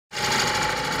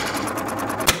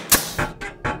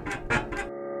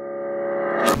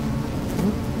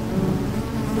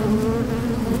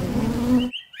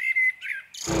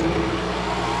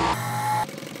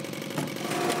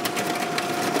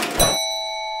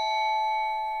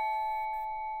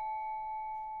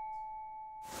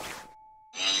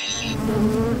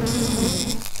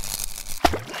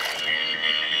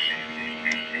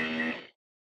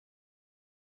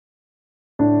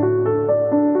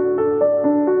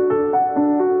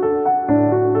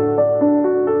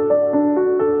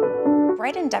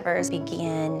Bright Endeavors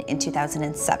began in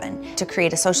 2007 to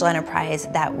create a social enterprise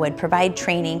that would provide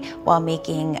training while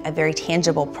making a very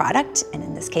tangible product, and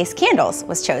in this case, candles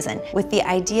was chosen, with the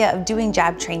idea of doing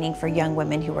job training for young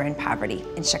women who were in poverty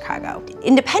in Chicago.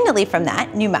 Independently from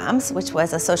that, New Moms, which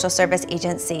was a social service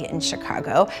agency in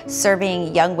Chicago,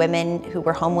 serving young women who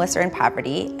were homeless or in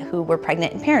poverty, who were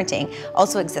pregnant and parenting,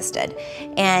 also existed.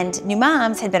 And New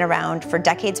Moms had been around for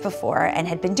decades before and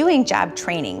had been doing job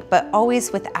training, but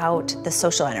always without the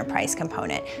social enterprise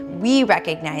component. We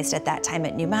recognized at that time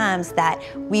at New Moms that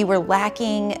we were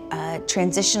lacking a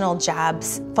transitional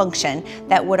jobs function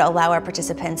that would allow our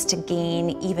participants to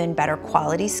gain even better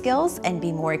quality skills and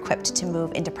be more equipped to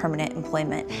move into permanent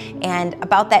employment. And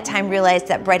about that time realized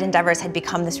that Bright Endeavors had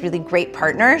become this really great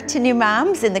partner to New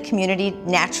Moms in the community.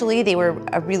 Naturally, they were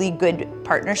a really good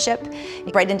partnership.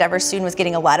 Bright Endeavors soon was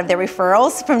getting a lot of their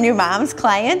referrals from New Moms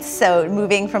clients, so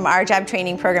moving from our job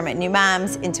training program at New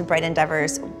Moms into Bright Endeavors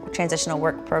transitional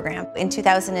work program. In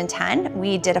 2010,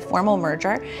 we did a formal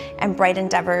merger and Bright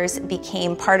Endeavors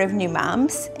became part of New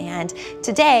Moms. And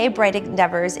today, Bright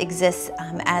Endeavors exists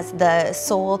as the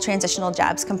sole transitional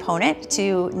jobs component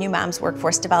to New Moms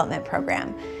Workforce Development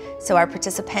Program. So our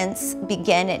participants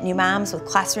begin at New Moms with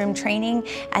classroom training,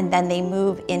 and then they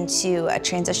move into a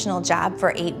transitional job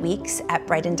for 8 weeks at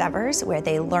Bright Endeavors, where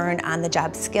they learn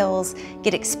on-the-job skills,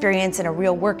 get experience in a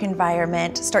real work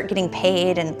environment, start getting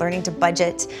paid and learning to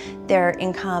budget their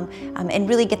income, and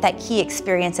really get that key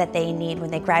experience that they need when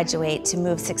they graduate to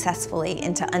move successfully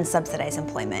into unsubsidized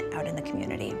employment out in the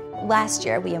community. Last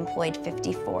year, we employed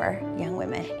 54 young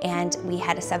women, and we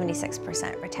had a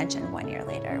 76% retention 1 year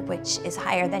later, which is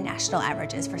higher than national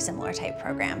averages for similar type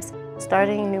programs.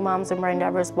 Starting New Moms and Bright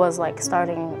Endeavors was like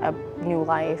starting a new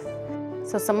life.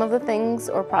 So some of the things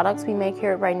or products we make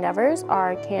here at Bright Endeavors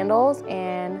are candles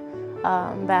and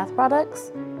bath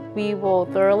products. We will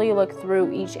thoroughly look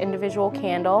through each individual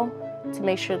candle to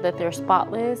make sure that they're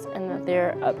spotless and that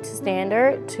they're up to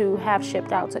standard to have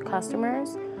shipped out to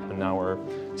customers. And now we're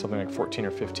something like 14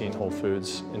 or 15 Whole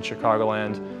Foods in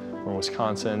Chicagoland, we're in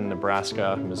Wisconsin,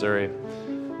 Nebraska, Missouri.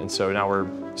 And so now we're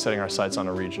setting our sights on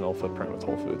a regional footprint with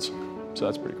Whole Foods. So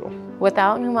that's pretty cool.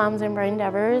 Without New Moms and Bright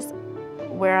Endeavors,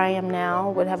 where I am now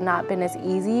would have not been as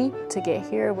easy to get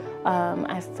here.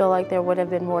 I feel like there would have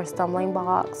been more stumbling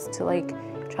blocks to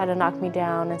try to knock me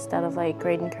down instead of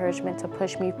great encouragement to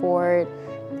push me forward.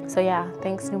 So yeah,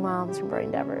 thanks New Moms and Bright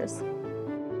Endeavors.